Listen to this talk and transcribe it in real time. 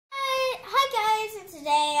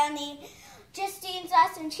Jane's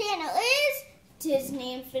awesome channel is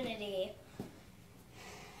Disney Infinity.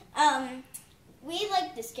 We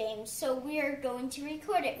like this game, so we are going to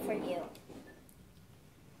record it for you.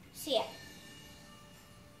 So yeah.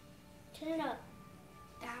 Turn it up.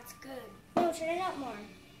 That's good. No, turn it up more.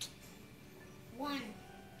 1.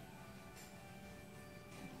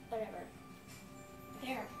 Whatever.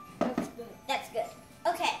 There. That's good. That's good.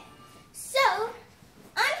 Okay. So,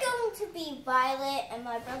 I'm going to be Violet, and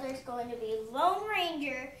my brother's going to be Lone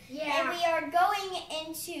Ranger. Yeah. And we are going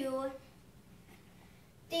into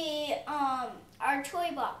the our toy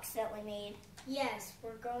box that we made. Yes,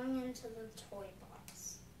 we're going into the toy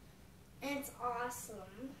box. And it's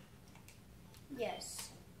awesome. Yes.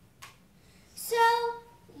 So,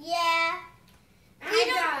 yeah. We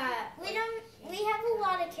have a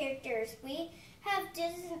lot of characters. We have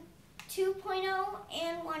Disney 2.0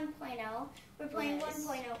 and 1.0. We're playing Yes.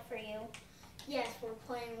 1.0 for you. Yes, we're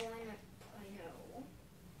playing 1.0.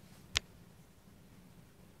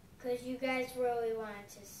 Because you guys really wanted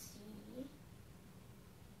to see.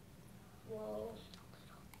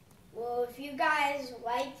 Well, if you guys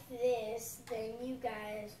like this, then you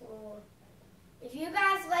guys will... If you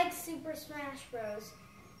guys like Super Smash Bros.,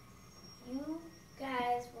 you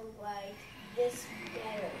guys will like this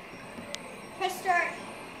better. Press start.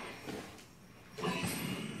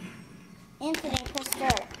 Anthony, press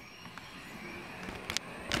start.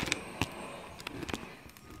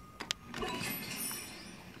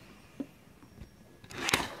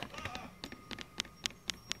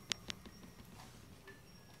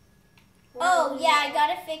 Oh, yeah, I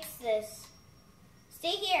gotta fix this. Stay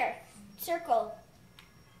here. Circle.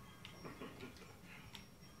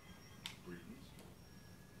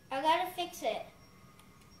 I gotta fix it.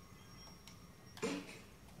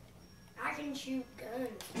 I can shoot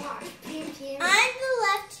guns. Watch. Pew, pew. I'm the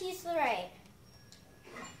left, he's the right.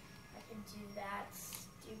 I can do that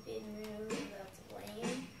stupid move. That's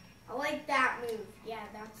lame. I like that move. Yeah,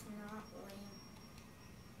 that's not lame.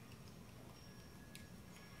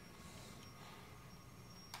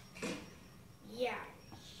 Yeah,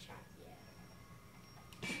 shot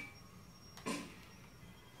yeah.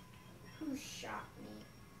 Who shot me?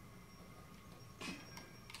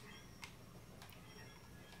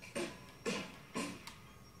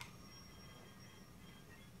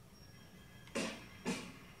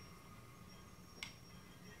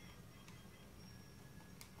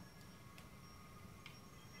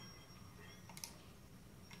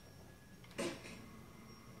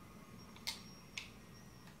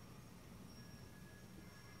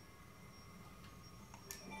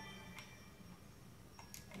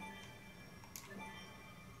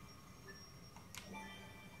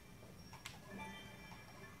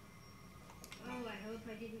 I hope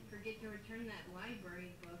I didn't forget to return that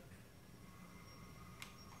library book.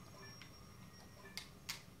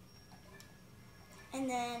 And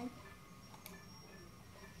then...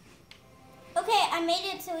 Okay, I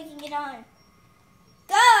made it so we can get on.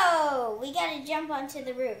 Go! We gotta jump onto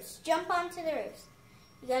the roofs. Jump onto the roofs.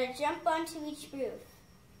 You gotta jump onto each roof.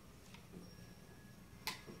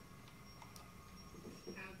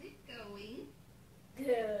 How's it going?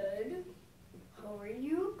 Good. How are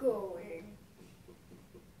you going?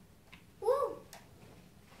 Woo!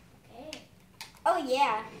 Okay. Oh,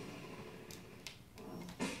 yeah.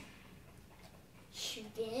 Shoot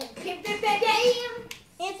it. Bam!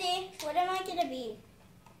 Nancy, what am I gonna be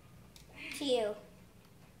to you?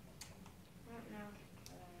 I don't know.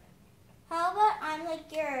 How about I'm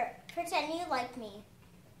like your... Pretend you like me.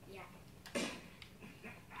 Yeah.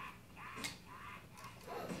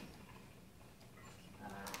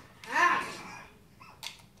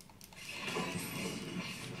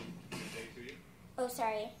 Oh,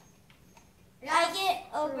 sorry. I get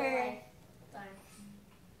over... Sorry.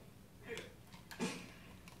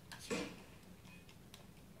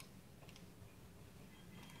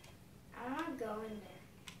 I'm not going there.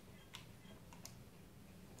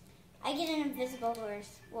 I get an invisible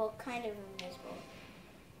horse. Well, kind of invisible.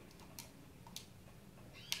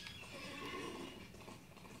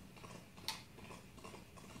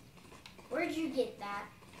 Where'd you get that?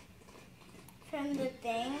 From the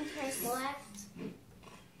thing, press Left.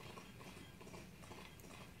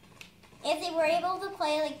 If they were able to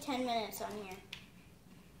play like 10 minutes on here.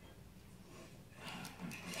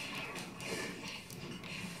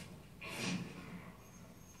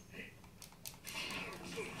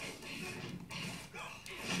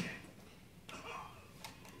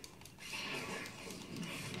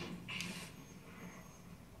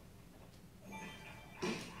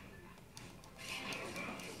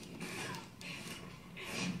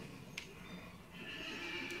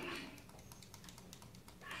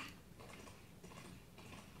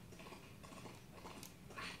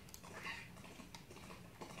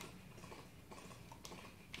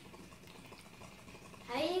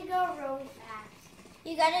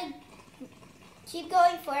 You gotta keep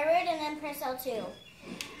going forward and then press L2.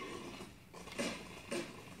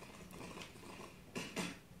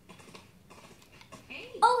 Hey.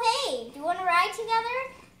 Oh, hey, do you want to ride together?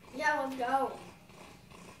 Yeah, let's go.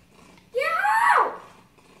 Yeah!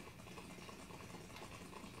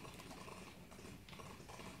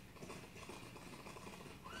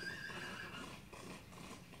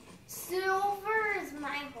 Silver is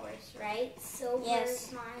my horse, right? Silver Yes.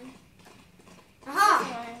 is mine. This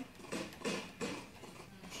Aha! one.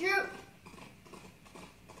 Shoot!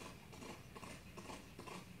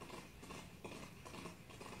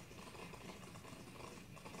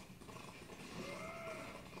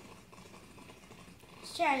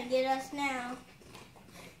 He's trying to get us now.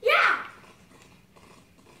 Yeah!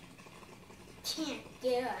 Can't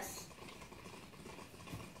get us.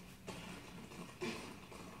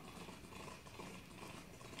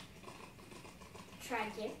 Try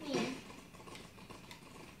to get me.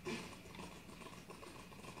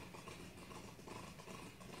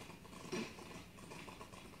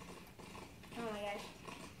 Oh my gosh.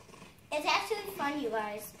 It's actually fun, you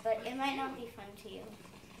guys, but it might not be fun to you.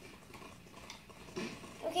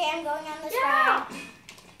 Okay, I'm going on this Yeah! ride.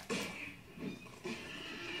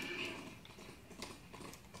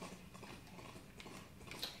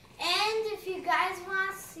 And if you guys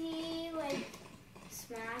want to see, like,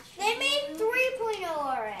 Smash. They made 3.0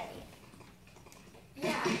 already.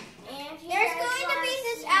 Yeah. And if you There's guys going to wanna be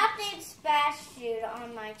this see- update Smash Dude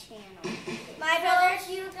on my channel. My So brother, if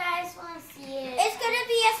you guys want to see it, it's going to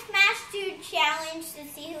be a Smash Dude challenge to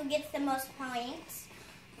see who gets the most points.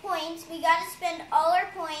 We got to spend all our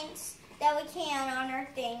points that we can on our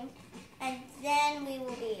thing, and then we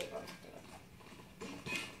will be able to do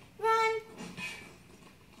it. Run.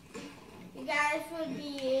 you guys would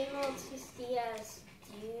be able to see us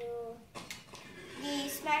do. The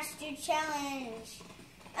Smash Dude challenge.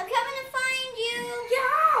 I'm coming to find you.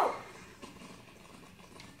 Go!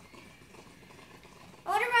 I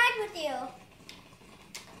want to ride with you.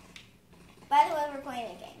 By the way, we're playing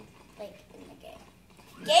a game. Like, in the game.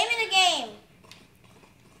 Game in a game.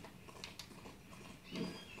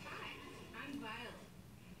 Hi, I'm Violet.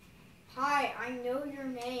 Hi, I know your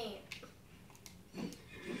name.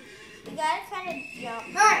 You gotta kind of jump.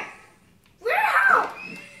 Hey! Wow!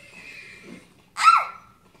 Ah!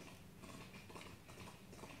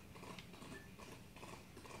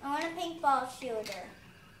 I want a pink ball shooter.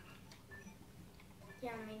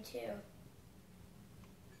 Yeah, me too.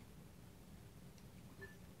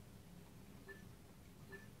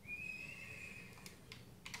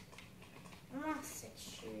 I'm not a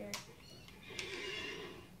 6-shooter.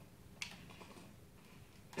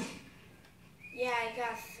 Yeah, I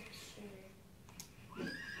got a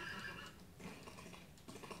 6-shooter.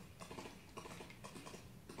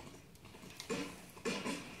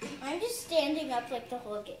 I'm just standing up like the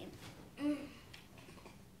whole game. Mm.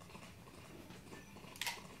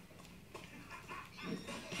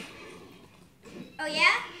 Oh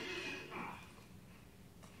yeah?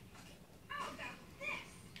 How about this?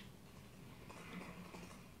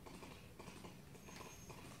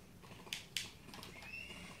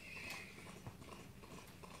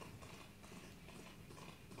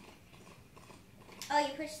 Oh,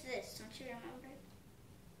 you push this, don't you remember?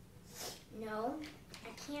 No,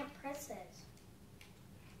 I can't press it.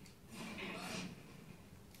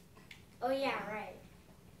 Oh yeah, right.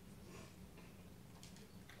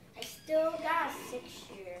 I still got a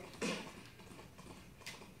 6-shooter.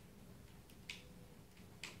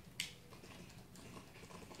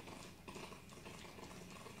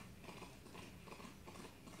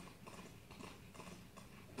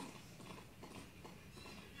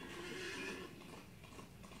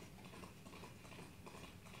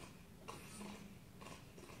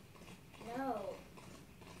 No.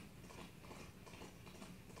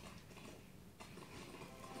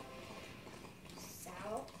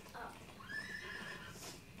 Saddle up.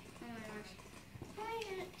 Oh my gosh.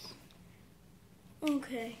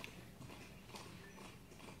 Okay.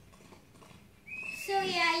 So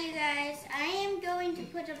yeah, you guys, I am going to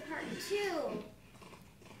put a part 2.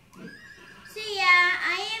 So yeah,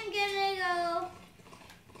 I am gonna go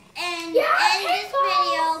and end this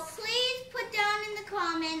video. Please put down in the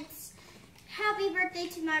comments, happy birthday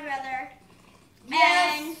to my brother.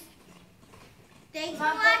 Yes. And thanks for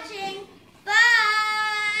Bye-bye. watching. Bye.